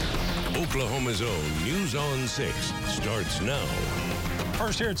Oklahoma's own News on 6 starts now.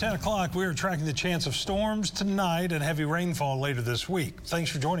 First here at 10 o'clock, we are tracking the chance of storms tonight and heavy rainfall later this week.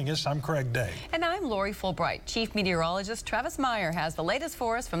 Thanks for joining us. I'm Craig Day. And I'm Lori Fulbright. Chief Meteorologist Travis Meyer has the latest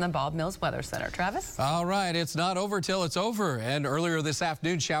for us from the Bob Mills Weather Center. Travis? All right, it's not over till it's over. And earlier this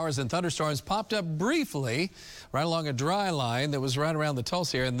afternoon, showers and thunderstorms popped up briefly right along a dry line that was right around the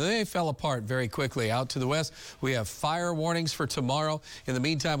Tulsa area, and they fell apart very quickly. Out to the west, we have fire warnings for tomorrow. In the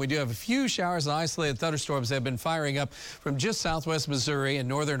meantime, we do have a few showers and isolated thunderstorms that have been firing up from just southwest Missouri and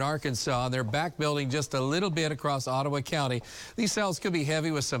northern Arkansas. They're back building just a little bit across Ottawa County. These cells could be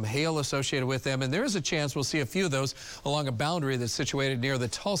heavy with some hail associated with them, and there is a chance we'll see a few of those along a boundary that's situated near the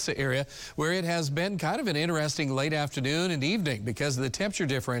Tulsa area, where it has been kind of an interesting late afternoon and evening because of the temperature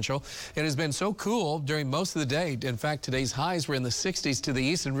differential. It has been so cool during most of the day. In fact, today's highs were in the 60s to the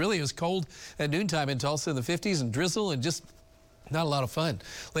east, and really it was cold at noontime in Tulsa in the 50s, and drizzle and just not a lot of fun.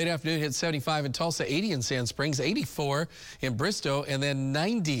 Late afternoon hit 75 in Tulsa, 80 in Sand Springs, 84 in Bristow, and then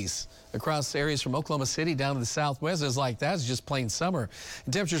 90s across areas from Oklahoma City down to the southwest. It's like that's just plain summer.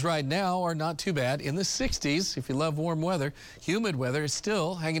 And temperatures right now are not too bad in the 60s. If you love warm weather, humid weather is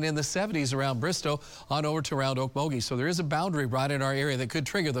still hanging in the 70s around Bristow on over to around Okmulgee. So there is a boundary right in our area that could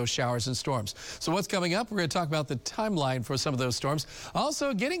trigger those showers and storms. So what's coming up? We're going to talk about the timeline for some of those storms.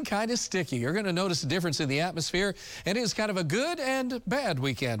 Also getting kind of sticky. You're going to notice a difference in the atmosphere, and it's kind of a good and bad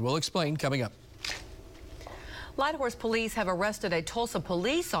weekend. We'll explain coming up. Lighthorse police have arrested a Tulsa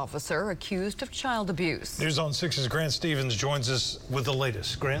police officer accused of child abuse. News on 6's Grant Stevens joins us with the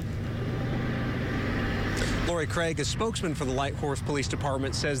latest. Grant? Lori, Craig, a spokesman for the Lighthorse Police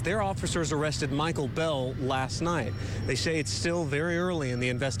Department, says their officers arrested Michael Bell last night. They say it's still very early in the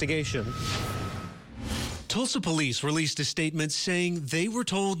investigation. Tulsa police released a statement saying they were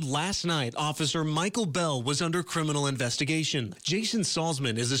told last night Officer Michael Bell was under criminal investigation. Jason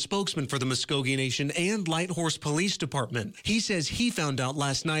Salzman is a spokesman for the Muskogee Nation and Lighthorse Police Department. He says he found out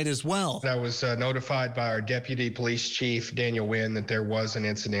last night as well. I was notified by our Deputy Police Chief, Daniel Wynn, that there was an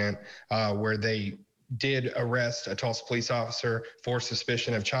incident where they did arrest a Tulsa police officer for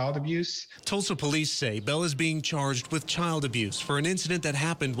suspicion of child abuse. Tulsa police say Bell is being charged with child abuse for an incident that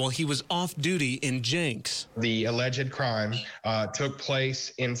happened while he was off duty in Jenks. The alleged crime took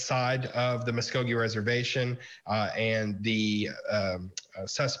place inside of the Muskogee Reservation, and the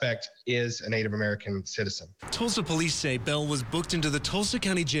suspect is a Native American citizen. Tulsa police say Bell was booked into the Tulsa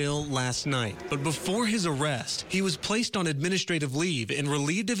County Jail last night, but before his arrest, he was placed on administrative leave and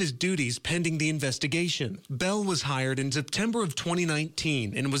relieved of his duties pending the investigation. Bell was hired in September of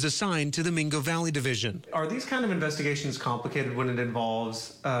 2019 and was assigned to the Mingo Valley Division. Are these kind of investigations complicated when it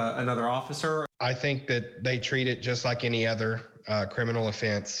involves another officer? I think that they treat it just like any other criminal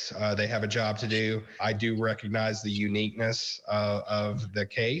offense. They have a job to do. I do recognize the uniqueness of the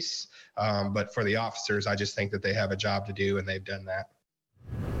case, but for the officers, I just think that they have a job to do, and they've done that.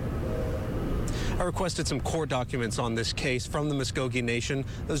 I requested some court documents on this case from the Muskogee Nation.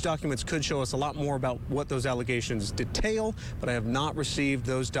 Those documents could show us a lot more about what those allegations detail, but I have not received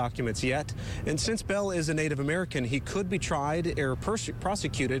those documents yet. And since Bell is a Native American, he could be tried or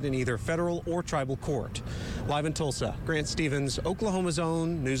prosecuted in either federal or tribal court. Live in Tulsa, Grant Stevens, Oklahoma's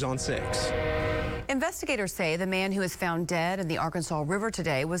own News on 6. Investigators say the man who was found dead in the Arkansas River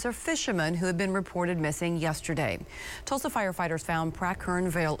today was a fisherman who had been reported missing yesterday. Tulsa firefighters found Prakern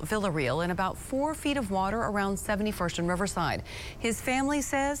Villarreal in about 4 feet of water around 71st and Riverside. His family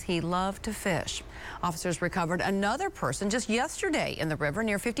says he loved to fish. Officers recovered another person just yesterday in the river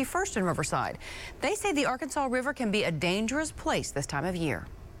near 51st and Riverside. They say the Arkansas River can be a dangerous place this time of year.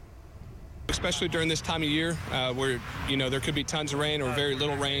 Especially during this time of year where, there could be tons of rain or very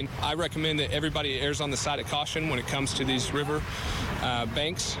little rain. I recommend that everybody errs on the side of caution when it comes to these river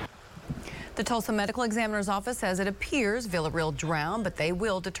banks. The Tulsa Medical Examiner's Office says it appears Villarreal drowned, but they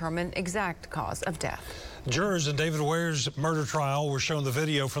will determine exact cause of death. Jurors in David Ware's murder trial were shown the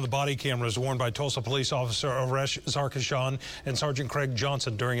video from the body cameras worn by Tulsa police officer Aresh Zarkishan and Sergeant Craig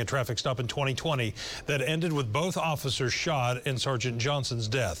Johnson during a traffic stop in 2020 that ended with both officers shot and Sergeant Johnson's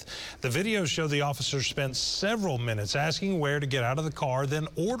death. The videos show the officers spent several minutes asking Ware to get out of the car, then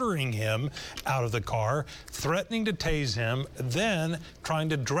ordering him out of the car, threatening to tase him, then trying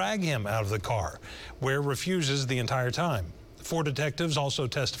to drag him out of the car. Ware refuses the entire time. 4 detectives also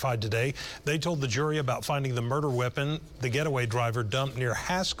testified today. They told the jury about finding the murder weapon the getaway driver dumped near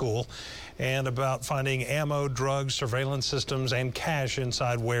Haskell and about finding ammo, drugs, surveillance systems, and cash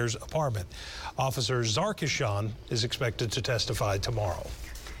inside Ware's apartment. Officer Zarkishan is expected to testify tomorrow.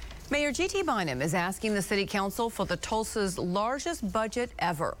 Mayor G.T. Bynum is asking the City Council for the Tulsa's largest budget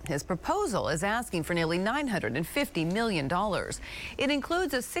ever. His proposal is asking for nearly $950 million. It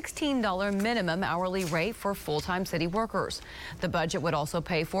includes a $16 minimum hourly rate for full-time city workers. The budget would also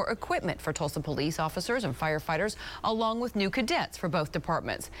pay for equipment for Tulsa police officers and firefighters, along with new cadets for both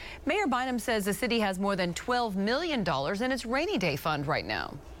departments. Mayor Bynum says the city has more than $12 million in its rainy day fund right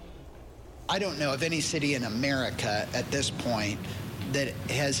now. I don't know of any city in America at this point that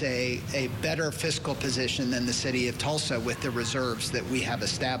has a better fiscal position than the city of Tulsa with the reserves that we have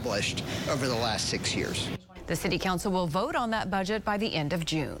established over the last 6 years. The City Council will vote on that budget by the end of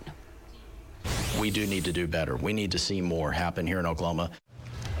June. We do need to do better. We need to see more happen here in Oklahoma.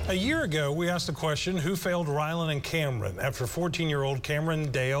 A year ago, we asked the question, who failed Rylan and Cameron after 14-year-old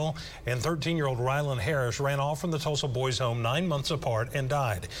Cameron Dale and 13-year-old Rylan Harris ran off from the Tulsa boys' home 9 months apart and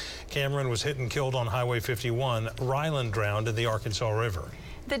died. Cameron was hit and killed on Highway 51. Rylan drowned in the Arkansas River.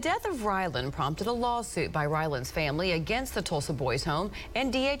 The death of Rylan prompted a lawsuit by Rylan's family against the Tulsa boys' home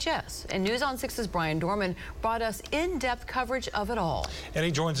and DHS. And News on 6's Brian Dorman brought us in-depth coverage of it all. And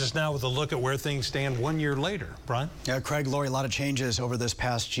he joins us now with a look at where things stand 1 year later. Brian? Yeah, Craig, Lori, a lot of changes over this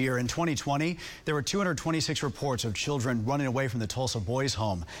past year. In 2020, there were 226 reports of children running away from the Tulsa boys'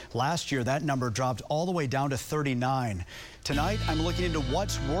 home. Last year, that number dropped all the way down to 39. Tonight, I'm looking into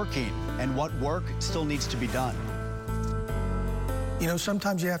what's working and what work still needs to be done. You know,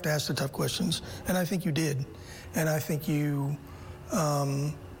 sometimes you have to ask the tough questions, and I think you did. And I think you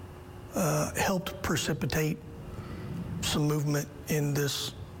helped precipitate some movement in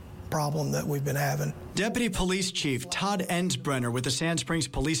this problem that we've been having. Deputy Police Chief Todd Ensbrenner with the Sand Springs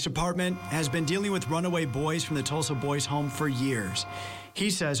Police Department has been dealing with runaway boys from the Tulsa boys' home for years. He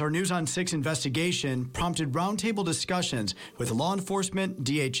says our News on 6 investigation prompted roundtable discussions with law enforcement,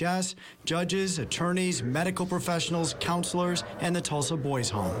 DHS, judges, attorneys, medical professionals, counselors, and the Tulsa boys'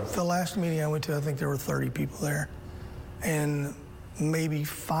 home. The last meeting I went to, I think there were 30 people there, and maybe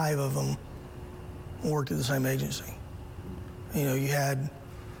 5 of them worked at the same agency. You know, you had,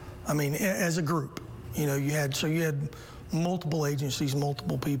 I mean, as a group, you know, you had multiple agencies,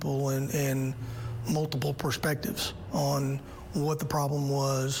 multiple people, and multiple perspectives on what the problem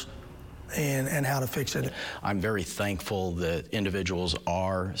was and how to fix it. I'm very thankful that individuals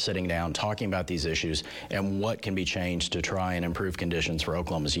are sitting down talking about these issues and what can be changed to try and improve conditions for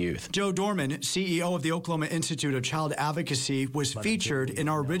Oklahoma's youth. Joe Dorman, CEO of the Oklahoma Institute of Child Advocacy, was featured in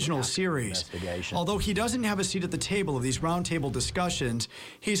our original series. Although he doesn't have a seat at the table of these roundtable discussions,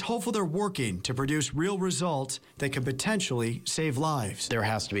 he's hopeful they're working to produce real results that could potentially save lives. There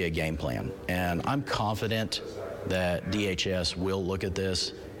has to be a game plan, and I'm confident that DHS will look at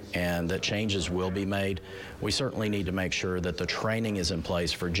this and that changes will be made. We certainly need to make sure that the training is in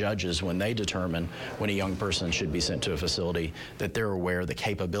place for judges when they determine when a young person should be sent to a facility, that they're aware of the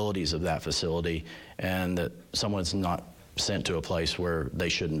capabilities of that facility and that someone's not sent to a place where they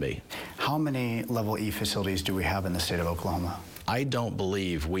shouldn't be. How many Level E facilities do we have in the state of Oklahoma? I don't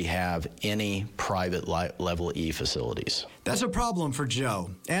believe we have any private Level E facilities. That's a problem for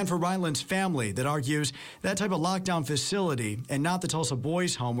Joe and for Rylan's family that argues that type of lockdown facility and not the Tulsa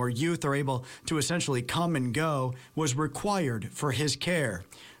boys' home where youth are able to essentially come and go was required for his care,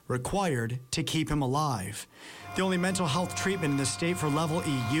 required to keep him alive. The only mental health treatment in the state for Level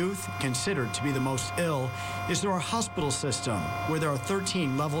E youth, considered to be the most ill, is through our hospital system, where there are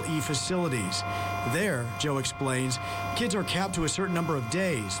 13 Level E facilities. There, Joe explains, kids are capped to a certain number of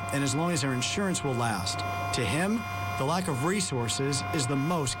days, and as long as their insurance will last. To him, the lack of resources is the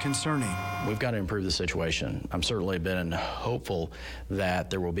most concerning. We've got to improve the situation. I'm certainly been hopeful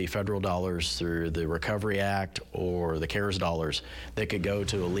that there will be federal dollars through the Recovery Act or the CARES dollars that could go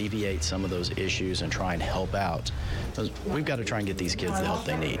to alleviate some of those issues and try and help out. We've got to try and get these kids the help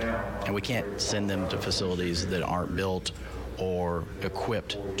they need. And we can't send them to facilities that aren't built or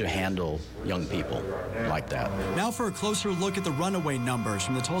equipped to handle young people like that. Now for a closer look at the runaway numbers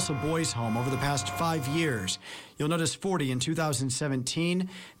from the Tulsa boys' home over the past 5 years. You'll notice 40 in 2017,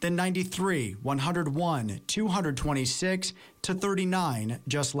 then 93, 101, 226, to 39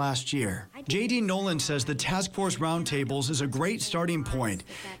 just last year. J.D. Nolan says the task force roundtables is a great starting point.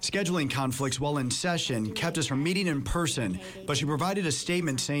 Scheduling conflicts while in session kept us from meeting in person, but she provided a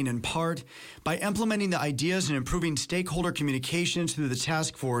statement saying, in part, by implementing the ideas and improving stakeholder communications through the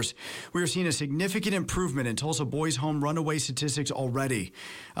task force, we are seeing a significant improvement in Tulsa boys' home runaway statistics already.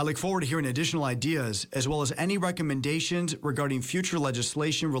 I look forward to hearing additional ideas as well as any recommendations regarding future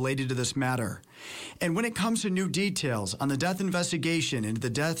legislation related to this matter. And when it comes to new details on the death investigation into the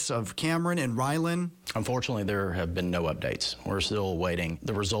deaths of Cameron and Rylan, unfortunately, there have been no updates. We're still awaiting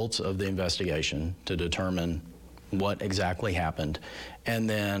the results of the investigation to determine what exactly happened, and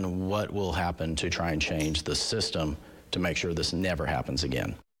then what will happen to try and change the system to make sure this never happens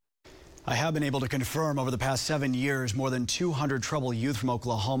again. I have been able to confirm over the past 7 years, more than 200 troubled youth from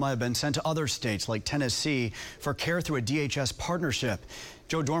Oklahoma have been sent to other states like Tennessee for care through a DHS partnership.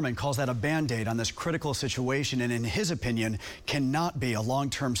 Joe Dorman calls that a Band-Aid on this critical situation and, in his opinion, cannot be a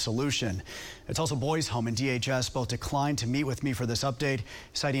long-term solution. It's also Boys Home and DHS both declined to meet with me for this update,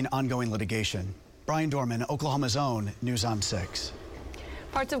 citing ongoing litigation. Brian Dorman, Oklahoma's own News on 6.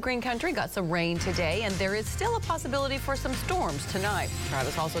 Parts of Green Country got some rain today, and there is still a possibility for some storms tonight.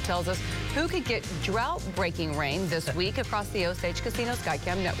 Travis also tells us who could get drought-breaking rain this week across the Osage Casino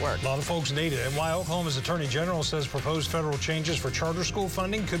Skycam network. A lot of folks need it, and why Oklahoma's Attorney General says proposed federal changes for charter school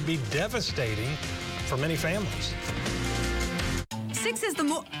funding could be devastating for many families. 6 is the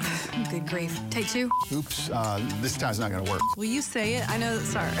more... Good grief. Take 2. Oops, this time's not going to work. Will you say it? I know the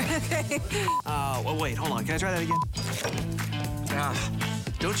start. Okay. Well, wait, hold on. Can I try that again?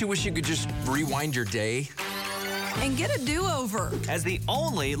 Don't you wish you could just rewind your day? And get a do-over. As the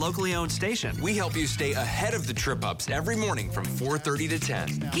only locally owned station, we help you stay ahead of the trip-ups every morning from 4:30 to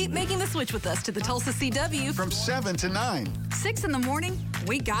 10. Keep making the switch with us to the Tulsa CW. From 7 to 9. 6 in the morning,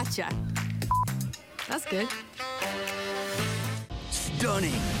 we gotcha. That's good.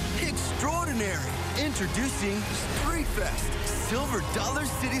 Stunning, extraordinary, introducing Street Fest, Silver Dollar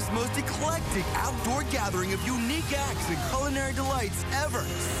City's most eclectic outdoor gathering of unique acts and culinary delights ever.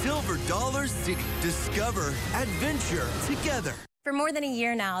 Silver Dollar City, discover adventure together. For more than a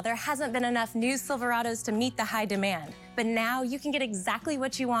year now, there hasn't been enough new Silverados to meet the high demand. But now you can get exactly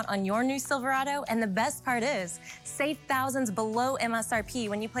what you want on your new Silverado, and the best part is, save thousands below MSRP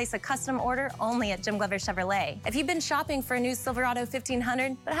when you place a custom order only at Jim Glover Chevrolet. If you've been shopping for a new Silverado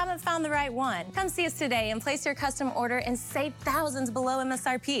 1500 but haven't found the right one, come see us today and place your custom order and save thousands below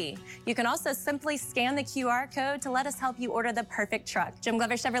MSRP. You can also simply scan the QR code to let us help you order the perfect truck. Jim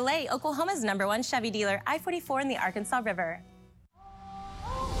Glover Chevrolet, Oklahoma's #1 Chevy dealer, I-44 in the Arkansas River.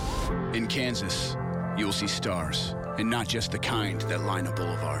 In Kansas, you'll see stars, and not just the kind that line a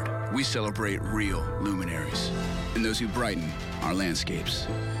boulevard. We celebrate real luminaries, and those who brighten our landscapes.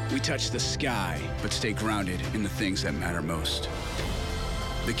 We touch the sky, but stay grounded in the things that matter most.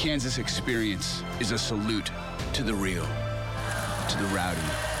 The Kansas experience is a salute to the real, to the rowdy,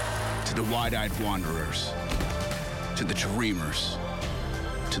 to the wide-eyed wanderers, to the dreamers,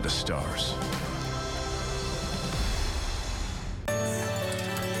 to the stars.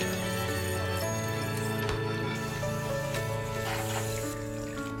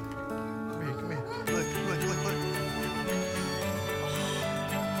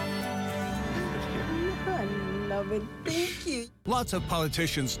 Thank you. Lots of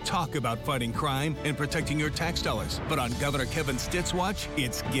politicians talk about fighting crime and protecting your tax dollars. But on Governor Kevin Stitt's watch,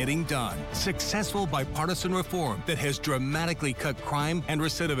 it's getting done. Successful bipartisan reform that has dramatically cut crime and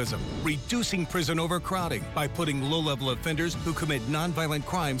recidivism, reducing prison overcrowding by putting low-level offenders who commit nonviolent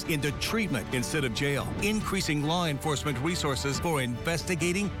crimes into treatment instead of jail, increasing law enforcement resources for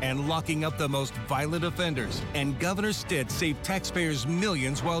investigating and locking up the most violent offenders. And Governor Stitt saved taxpayers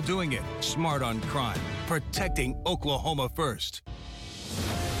millions while doing it. Smart on crime. Protecting Oklahoma first.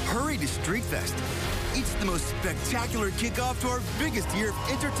 Hurry to Street Fest. It's the most spectacular kickoff to our biggest year of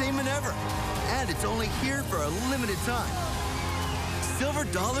entertainment ever. And it's only here for a limited time. Silver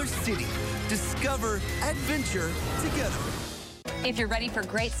Dollar City. Discover adventure together. If you're ready for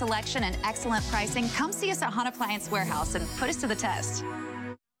great selection and excellent pricing, come see us at Hunt Appliance Warehouse and put us to the test.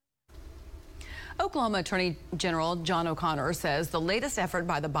 Oklahoma Attorney General John O'Connor says the latest effort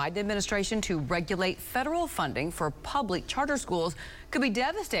by the Biden administration to regulate federal funding for public charter schools could be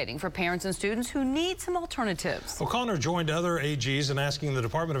devastating for parents and students who need some alternatives. O'Connor joined other AGs in asking the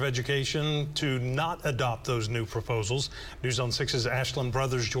Department of Education to not adopt those new proposals. News on 6's Ashlyn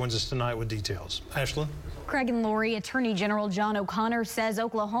Brothers joins us tonight with details. Ashlyn? Craig and Lori, Attorney General John O'Connor says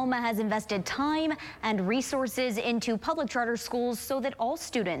Oklahoma has invested time and resources into public charter schools so that all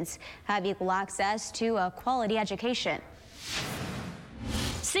students have equal access to a quality education.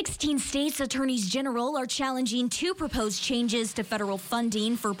 16 states' attorneys general are challenging 2 proposed changes to federal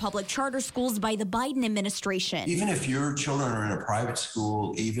funding for public charter schools by the Biden administration. Even if your children are in a private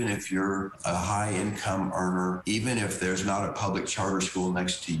school, even if you're a high-income earner, even if there's not a public charter school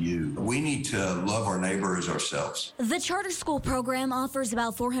next to you, we need to love our neighbor as ourselves. The charter school program offers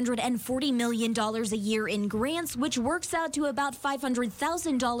about $440 million a year in grants, which works out to about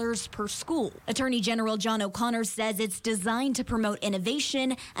 $500,000 per school. Attorney General John O'Connor says it's designed to promote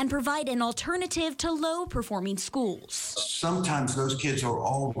innovation and provide an alternative to low-performing schools. Sometimes those kids are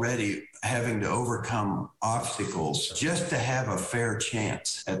already having to overcome obstacles just to have a fair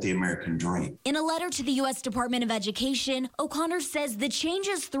chance at the American dream. In a letter to the U.S. Department of Education, O'Connor says the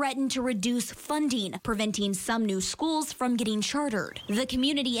changes threaten to reduce funding, preventing some new schools from getting chartered. The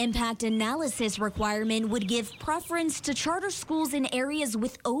community impact analysis requirement would give preference to charter schools in areas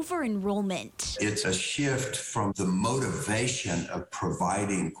with over-enrollment. It's a shift from the motivation of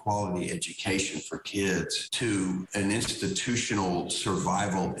providing quality education for kids to an institutional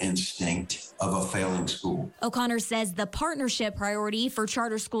survival instinct of a failing school. O'Connor says the partnership priority for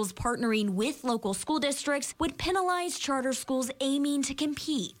charter schools partnering with local school districts would penalize charter schools aiming to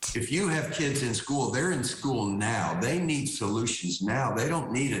compete. If you have kids in school, they're in school now. They need solutions now. They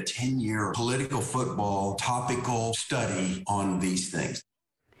don't need a 10-year political football topical study on these things.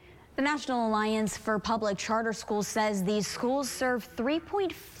 The National Alliance for Public Charter Schools says these schools serve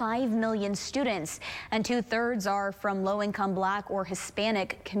 3.5 million students, and 2/3 are from low-income Black or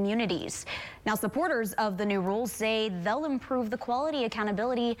Hispanic communities. Now, supporters of the new rules say they'll improve the quality,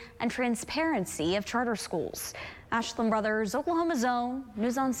 accountability, and transparency of charter schools. Ashland Brothers, Oklahoma Zone,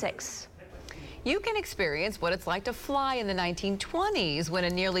 News on 6. You can experience what it's like to fly in the 1920s when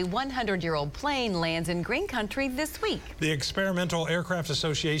a nearly 100-year-old plane lands in green country this week. The Experimental Aircraft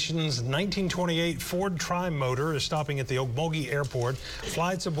Association's 1928 Ford Tri-Motor is stopping at the Okmulgee Airport.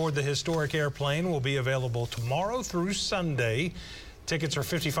 Flights aboard the historic airplane will be available tomorrow through Sunday. Tickets are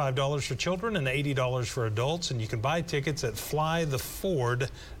 $55 for children and $80 for adults, and you can buy tickets at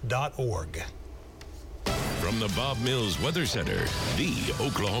flytheford.org. From the Bob Mills Weather Center, the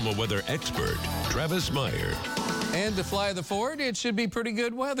Oklahoma weather expert, Travis Meyer. And to fly the Ford, it should be pretty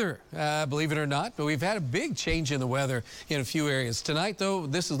good weather, believe it or not. But we've had a big change in the weather in a few areas. Tonight, though,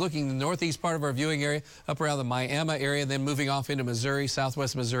 this is looking the northeast part of our viewing area, up around the Miami area, then moving off into Missouri,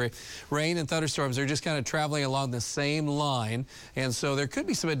 southwest Missouri. Rain and thunderstorms are just kind of traveling along the same line. And so there could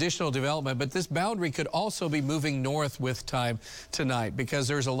be some additional development, but this boundary could also be moving north with time tonight because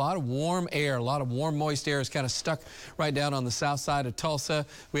there's a lot of warm air, a lot of warm, moist air is kind of stuck right down on the south side of Tulsa.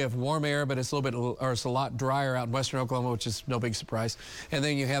 We have warm air, but it's a lot drier out in western Oklahoma, which is no big surprise. And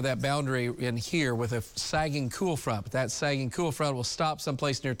then you have that boundary in here with a sagging cool front. That sagging cool front will stop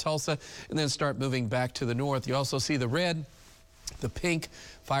someplace near Tulsa and then start moving back to the north. You also see the red, the pink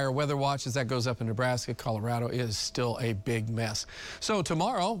fire weather watch as that goes up in Nebraska. Colorado is still a big mess. So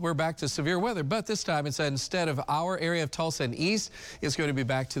tomorrow we're back to severe weather, but this time it's instead of our area of Tulsa and east, it's going to be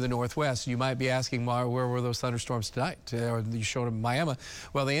back to the northwest. You might be asking, where were those thunderstorms tonight? You showed them in Miami.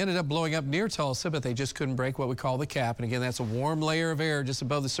 Well, they ended up blowing up near Tulsa, but they just couldn't break what we call the cap. And again, that's a warm layer of air just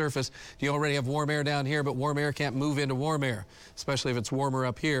above the surface. You already have warm air down here, but warm air can't move into warm air, especially if it's warmer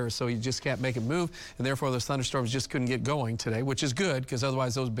up here. So you just can't make it move. And therefore those thunderstorms just couldn't get going today, which is good because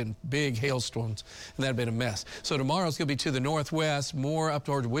otherwise those have been big hailstorms and that'd been a mess. So tomorrow's going to be to the northwest, more up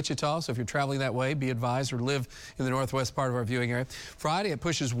towards Wichita. So if you're traveling that way, be advised or live in the northwest part of our viewing area. Friday, it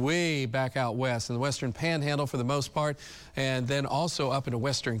pushes way back out west in the western panhandle for the most part, and then also up into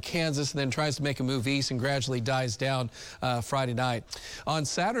western Kansas, and then tries to make a move east and gradually dies down Friday night. On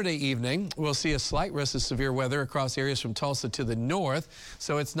Saturday evening, we'll see a slight risk of severe weather across areas from Tulsa to the north.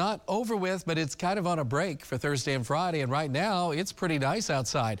 So it's not over with, but it's kind of on a break for Thursday and Friday. And right now, it's pretty nice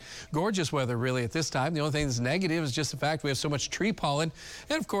outside. Gorgeous weather really at this time. The only thing that's negative is just the fact we have so much tree pollen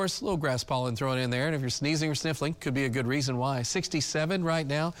and of course a little grass pollen thrown in there, and if you're sneezing or sniffling, could be a good reason why. 67 right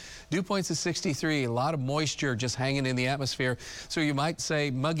now, dew points is 63, a lot of moisture just hanging in the atmosphere, so you might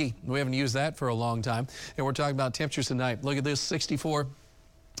say muggy. We haven't used that for a long time. And we're talking about temperatures tonight. Look at this, 64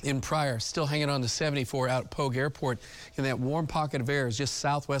 in Pryor, still hanging on to 74 out at Pogue Airport. In that warm pocket of air is just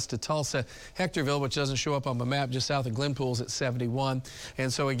southwest of Tulsa. Hectorville, which doesn't show up on the map, just south of Glenpool, is at 71.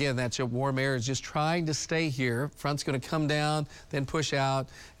 And so again, that warm air is just trying to stay here. Front's going to come down, then push out,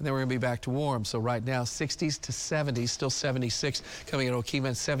 and then we're going to be back to warm. So right now, 60s to 70s, still 76 coming in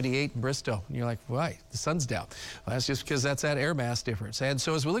Okemah, 78 in Bristow. And you're like, why? The sun's down. Well, that's just because that's that air mass difference. And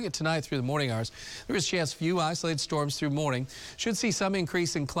so as we look at tonight through the morning hours, there is a chance few isolated storms through morning. Should see some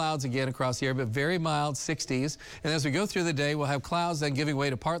increase in clouds again across the air, but very mild 60s. And as we go through the day, we'll have clouds then giving way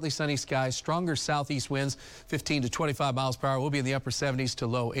to partly sunny skies, stronger southeast winds, 15 to 25 miles per hour. We'll be in the upper 70s to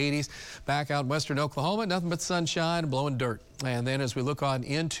low 80s. Back out in western Oklahoma, nothing but sunshine, blowing dirt. And then as we look on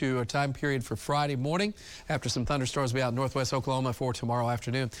into a time period for Friday morning, after some thunderstorms will be out in northwest Oklahoma for tomorrow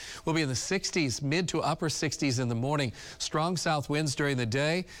afternoon, we'll be in the 60s, mid to upper 60s in the morning. Strong south winds during the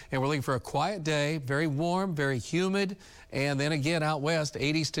day, and we're looking for a quiet day, very warm, very humid. And then again out west,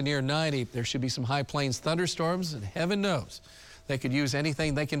 80s to near 90. There should be some high plains thunderstorms, and heaven knows They could use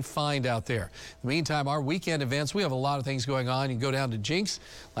anything they can find out there. In the meantime, our weekend events, we have a lot of things going on. You can go down to Jinx.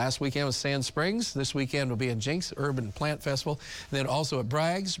 Last weekend was Sand Springs. This weekend will be in Jinx Urban Plant Festival. And then also at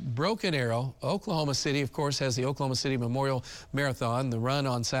Bragg's, Broken Arrow, Oklahoma City, of course, has the Oklahoma City Memorial Marathon, the run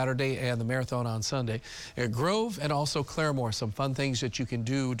on Saturday and the marathon on Sunday. At Grove and also Claremore, some fun things that you can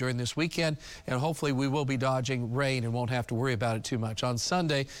do during this weekend. And hopefully we will be dodging rain and won't have to worry about it too much. On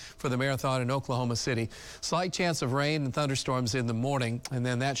Sunday for the marathon in Oklahoma City, slight chance of rain and thunderstorms in the morning, and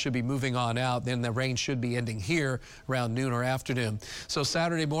then that should be moving on out. Then the rain should be ending here around noon or afternoon. So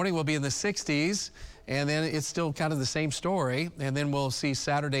Saturday morning will be in the 60s. And then it's still kind of the same story. And then we'll see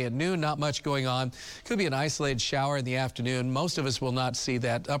Saturday at noon, not much going on. Could be an isolated shower in the afternoon. Most of us will not see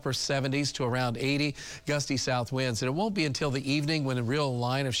that. Upper 70s to around 80, gusty south winds. And it won't be until the evening when a real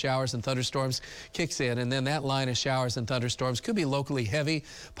line of showers and thunderstorms kicks in. And then that line of showers and thunderstorms could be locally heavy,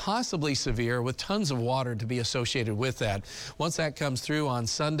 possibly severe, with tons of water to be associated with that. Once that comes through on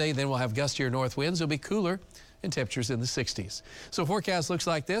Sunday, then we'll have gustier north winds. It'll be cooler, and temperatures in the 60s. So forecast looks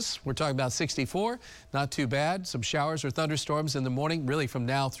like this. We're talking about 64, not too bad. Some showers or thunderstorms in the morning, really from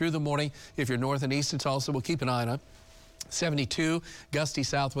now through the morning. If you're north and east of Tulsa, we'll keep an eye on it. 72, gusty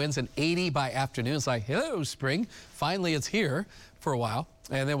south winds, and 80 by afternoon. It's like, hello, spring. Finally, it's here for a while.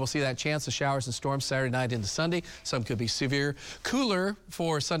 And then we'll see that chance of showers and storms Saturday night into Sunday. Some could be severe. Cooler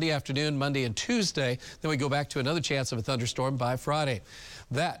for Sunday afternoon, Monday and Tuesday. Then we go back to another chance of a thunderstorm by Friday.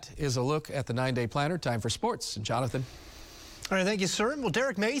 That is a look at the 9-day planner. Time for sports. And Jonathan. All right, thank you, sir. Well,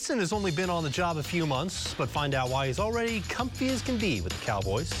 Derek Mason has only been on the job a few months, but find out why he's already comfy as can be with the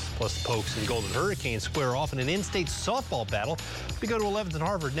Cowboys. Plus, the Pokes and Golden Hurricanes square off in an in-state softball battle. We go to 11th and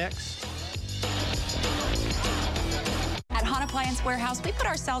Harvard next. At Hahn Appliance Warehouse, we put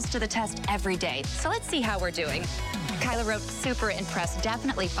ourselves to the test every day. So let's see how we're doing. Kyla wrote, super impressed,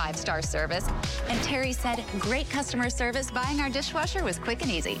 definitely 5-star service. And Terry said, great customer service. Buying our dishwasher was quick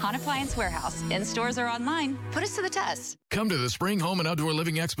and easy. Hahn Appliance Warehouse, in stores or online. Put us to the test. Come to the Spring Home and Outdoor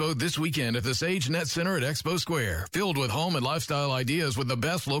Living Expo this weekend at the Sage Net Center at Expo Square. Filled with home and lifestyle ideas with the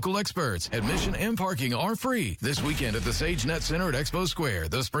best local experts. Admission and parking are free. This weekend at the Sage Net Center at Expo Square.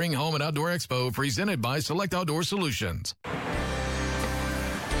 The Spring Home and Outdoor Expo presented by Select Outdoor Solutions.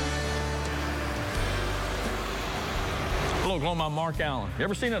 Hello, Oklahoma, I'm Mark Allen. You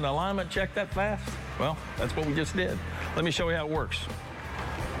ever seen an alignment check that fast? Well, that's what we just did. Let me show you how it works.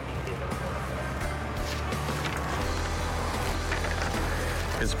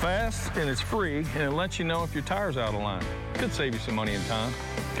 It's fast and it's free, and it lets you know if your tire's out of line. Could save you some money and time.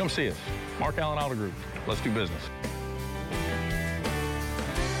 Come see us. Mark Allen Auto Group. Let's do business.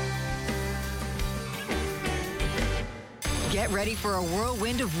 Get ready for a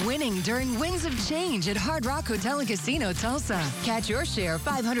whirlwind of winning during Winds of Change at Hard Rock Hotel and Casino Tulsa. Catch your share of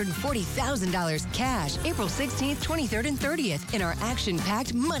 $540,000 cash April 16th, 23rd, and 30th in our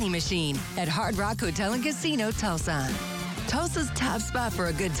action-packed Money Machine at Hard Rock Hotel and Casino Tulsa. Tulsa's top spot for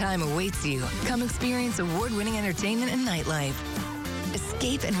a good time awaits you. Come experience award-winning entertainment and nightlife.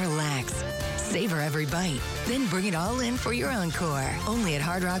 Escape and relax. Savor every bite. Then bring it all in for your encore. Only at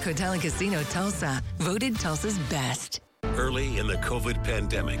Hard Rock Hotel and Casino Tulsa. Voted Tulsa's best. Early in the COVID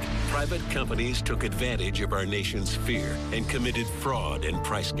pandemic, private companies took advantage of our nation's fear and committed fraud and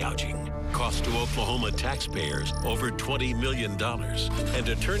price gouging. Cost to Oklahoma taxpayers over $20 million. And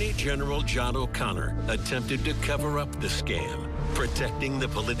Attorney General John O'Connor attempted to cover up the scam, protecting the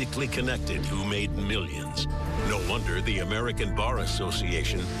politically connected who made millions. No wonder the American Bar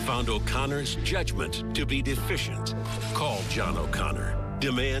Association found O'Connor's judgment to be deficient. Call John O'Connor.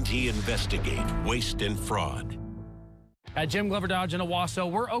 Demand he investigate waste and fraud. At Jim Glover Dodge in Owasso,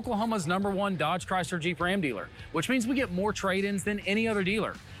 we're Oklahoma's #1 Dodge Chrysler Jeep Ram dealer, which means we get more trade-ins than any other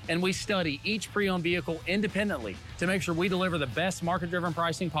dealer. And we study each pre-owned vehicle independently to make sure we deliver the best market-driven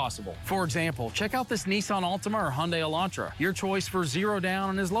pricing possible. For example, check out this Nissan Altima or Hyundai Elantra, your choice for 0 down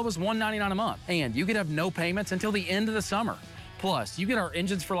and as low as $199 a month. And you could have no payments until the end of the summer. Plus, you get our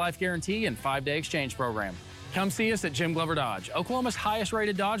Engines for Life guarantee and 5-day exchange program. Come see us at Jim Glover Dodge, Oklahoma's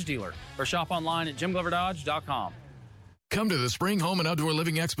highest-rated Dodge dealer, or shop online at jimgloverdodge.com. Come to the Spring Home and Outdoor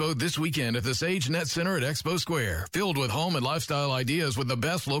Living Expo this weekend at the Sage Net Center at Expo Square. Filled with home and lifestyle ideas with the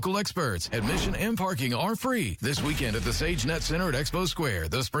best local experts. Admission and parking are free. This weekend at the Sage Net Center at Expo Square.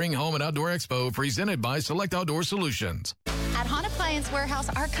 The Spring Home and Outdoor Expo presented by Select Outdoor Solutions. At Hahn Appliance Warehouse,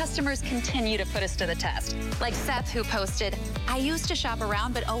 our customers continue to put us to the test. Like Seth, who posted, I used to shop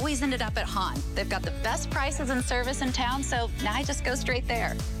around, but always ended up at Hahn. They've got the best prices and service in town, so now I just go straight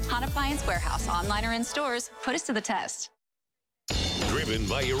there. Hahn Appliance Warehouse, online or in stores, put us to the test. driven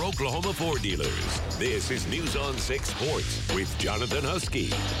by your Oklahoma Ford dealers. This is News on 6 Sports with Jonathan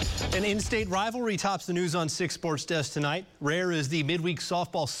Husky. An in-state rivalry tops the News on 6 Sports desk tonight. Rare is the midweek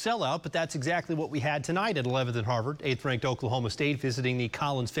softball sellout, but that's exactly what we had tonight at 11th and Harvard. 8th-ranked Oklahoma State visiting the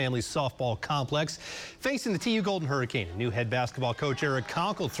Collins family softball complex, facing the TU Golden Hurricane. New head basketball coach Eric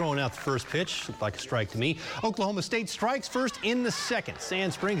Conkle throwing out the first pitch. Looked like a strike to me. Oklahoma State strikes first in the second.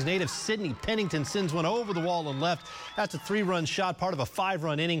 Sand Springs native Sydney Pennington sends one over the wall and left. That's a 3-run shot, part of a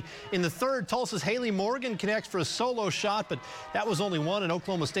 5-run inning. In the third, Tulsa's Haley Morgan connects for a solo shot, but that was only one, and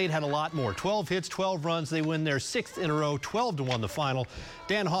Oklahoma State had a lot more. 12 hits, 12 runs. They win their 6th in a row, 12-1 the final.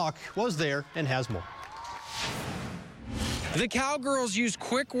 Dan Hawk was there and has more. The Cowgirls used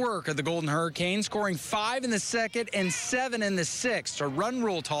quick work of the Golden Hurricane, scoring 5 in the second and 7 in the sixth to run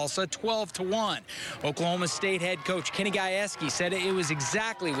rule Tulsa 12-1. Oklahoma State head coach Kenny Gajewski said it was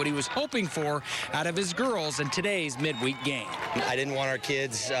exactly what he was hoping for out of his girls in today's midweek game. I didn't want our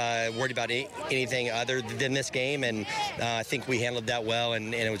kids worried about anything other than this game, and I think we handled that well,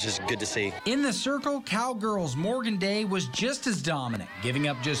 and it was just good to see. In the circle, Cowgirls' Morgan Day was just as dominant, giving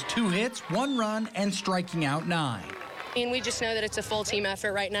up just 2 hits, 1 run, and striking out 9. And we just know that it's a full team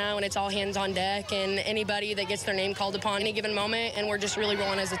effort right now, and it's all hands on deck, and anybody that gets their name called upon any given moment, and we're just really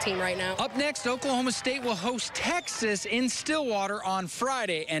rolling as a team right now. Up next, Oklahoma State will host Texas in Stillwater on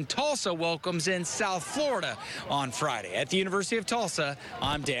Friday, and Tulsa welcomes in South Florida on Friday. At the University of Tulsa,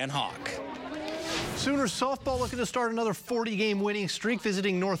 I'm Dan Hawk. Sooners softball looking to start another 40-game winning streak,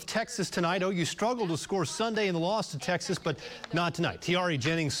 visiting North Texas tonight. OU struggled to score Sunday in the loss to Texas, but not tonight. Tiare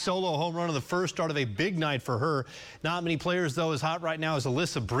Jennings' solo home run on the first, start of a big night for her. Not many players, though, as hot right now as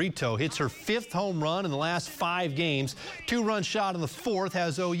Alyssa Brito. Hits her 5th home run in the last 5 games. 2-run shot in the 4th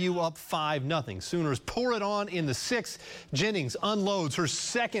has OU up 5-0. Sooners pour it on in the 6th. Jennings unloads her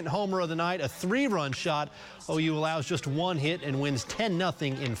 2nd homer of the night, a 3-run shot. OU allows just 1 hit and wins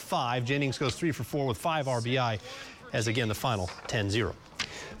 10-0 in 5. Jennings goes 3 for 4 with 5 RBI, as again the final 10-0.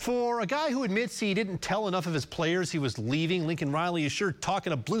 For a guy who admits he didn't tell enough of his players he was leaving, Lincoln Riley is sure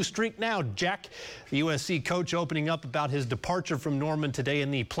talking a blue streak now, Jack. The USC coach opening up about his departure from Norman today in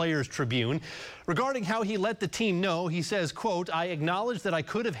the Players Tribune. Regarding how he let the team know, he says, quote, "I acknowledge that I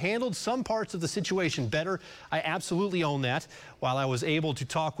could have handled some parts of the situation better. I absolutely own that. While I was able to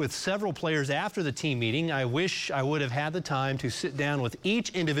talk with several players after the team meeting, I wish I would have had the time to sit down with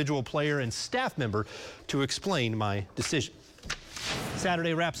each individual player and staff member to explain my decision."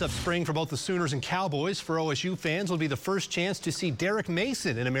 Saturday wraps up spring for both the Sooners and Cowboys. For OSU fans, will be the first chance to see Derek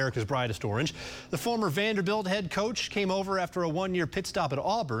Mason in America's Brightest Orange. The former Vanderbilt head coach came over after a 1-year pit stop at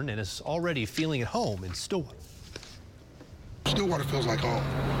Auburn and is already feeling at home in Stillwater. Stillwater feels like home.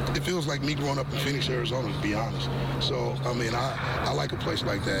 It feels like me growing up in Phoenix, Arizona, to be honest. So, I mean, I like a place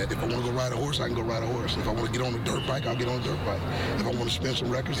like that. If I want to go ride a horse, I can go ride a horse. If I want to get on a dirt bike, I'll get on a dirt bike. If I want to spin some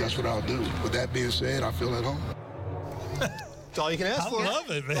records, that's what I'll do. With that being said, I feel at home. That's all you can ask for. I love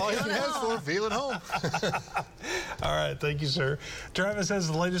it, man. All you can ask for, feel at home. All right, thank you, sir. Travis has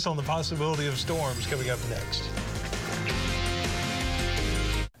the latest on the possibility of storms coming up next.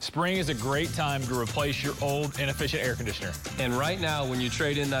 Spring is a great time to replace your old, inefficient air conditioner. And right now, when you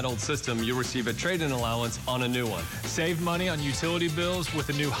trade in that old system, you'll receive a trade-in allowance on a new one. Save money on utility bills with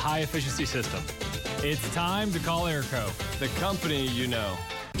a new high-efficiency system. It's time to call Airco, the company you know.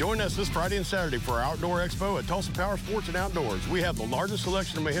 Join us this Friday and Saturday for our Outdoor Expo at Tulsa Power Sports and Outdoors. We have the largest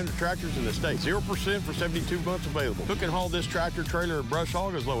selection of Mahindra tractors in the state. 0% for 72 months available. Hook and haul this tractor, trailer, or brush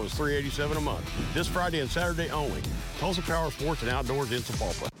hog as low as $387 a month. This Friday and Saturday only. Tulsa Power Sports and Outdoors in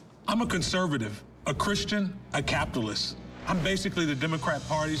Sapulpa. I'm a conservative, a Christian, a capitalist. I'm basically the Democrat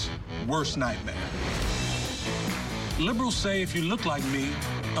Party's worst nightmare. Liberals say if you look like me,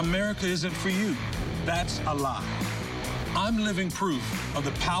 America isn't for you. That's a lie. I'm living proof of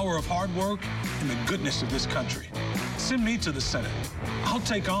the power of hard work and the goodness of this country. Send me to the Senate. I'll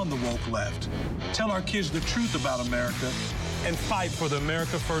take on the woke left, tell our kids the truth about America, and fight for the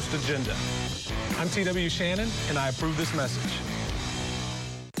America First agenda. I'm T.W. Shannon, and I approve this message.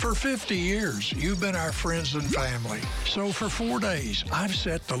 For 50 years, you've been our friends and family. So for 4 days, I've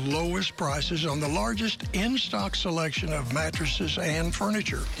set the lowest prices on the largest in-stock selection of mattresses and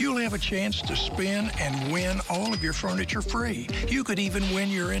furniture. You'll have a chance to spin and win all of your furniture free. You could even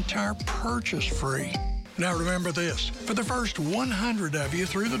win your entire purchase free. Now remember this, for the first 100 of you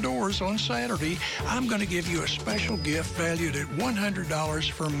through the doors on Saturday, I'm going to give you a special gift valued at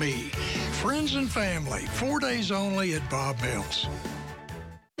 $100 from me. Friends and family, 4 days only at Bob Mills.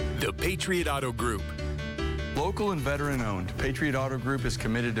 The Patriot Auto Group. Local and veteran-owned, Patriot Auto Group is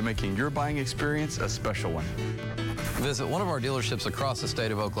committed to making your buying experience a special one. Visit one of our dealerships across the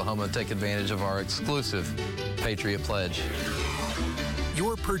state of Oklahoma and take advantage of our exclusive Patriot Pledge.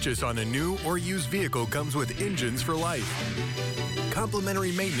 purchase on a new or used vehicle comes with Engines for Life,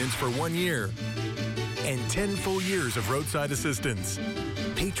 complimentary maintenance for 1 year, and 10 full years of roadside assistance.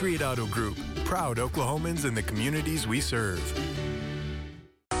 Patriot Auto Group, proud Oklahomans in the communities we serve.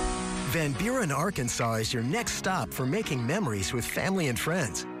 Van Buren, Arkansas is your next stop for making memories with family and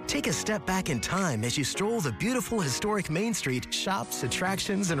friends. Take a step back in time as you stroll the beautiful historic Main Street, shops,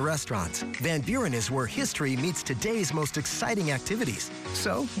 attractions, and restaurants. Van Buren is where history meets today's most exciting activities.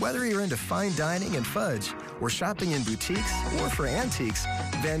 So, whether you're into fine dining and fudge, or shopping in boutiques, or for antiques,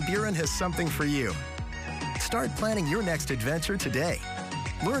 Van Buren has something for you. Start planning your next adventure today.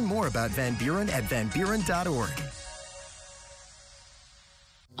 Learn more about Van Buren at vanburen.org.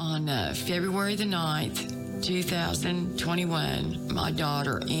 On February the 9th, 2021, my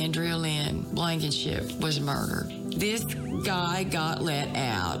daughter, Andrea Lynn Blankenship, was murdered. This guy got let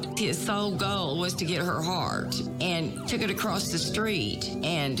out. His sole goal was to get her heart and took it across the street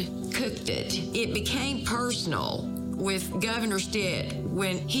and cooked it. It became personal with Governor Stitt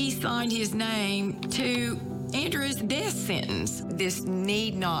when he signed his name to Andrea's death sentence. This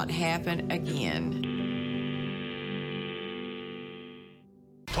need not happen again.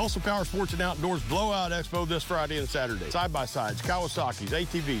 Tulsa Power Sports and Outdoors Blowout Expo this Friday and Saturday. Side-by-sides, Kawasaki's,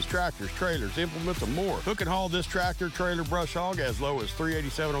 ATVs, tractors, trailers, implements, and more. Hook and haul this tractor, trailer, brush hog as low as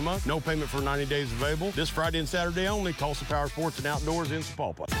 $387 a month. No payment for 90 days available. This Friday and Saturday only. Tulsa Power Sports and Outdoors in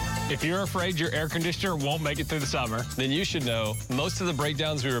Sapulpa. If you're afraid your air conditioner won't make it through the summer, then you should know most of the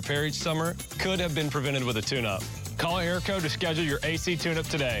breakdowns we repair each summer could have been prevented with a tune-up. Call Airco to schedule your AC tune-up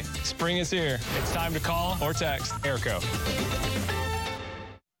today. Spring is here. It's time to call or text Airco.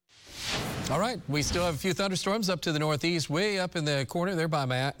 All right, we still have a few thunderstorms up to the northeast, way up in the corner there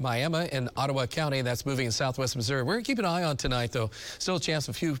by Miami and Ottawa County. That's moving in southwest Missouri. We're going to keep an eye on tonight, though. Still a chance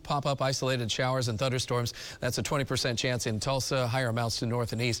of a few pop-up isolated showers and thunderstorms. That's a 20% chance in Tulsa, higher amounts to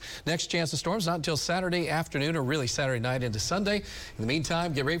north and east. Next chance of storms not until Saturday afternoon or really Saturday night into Sunday. In the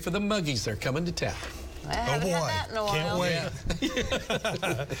meantime, get ready for the Muggies. They're coming to town. Oh boy, can't wait.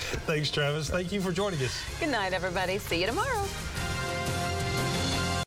 Thanks, Travis. Thank you for joining us. Good night, everybody. See you tomorrow.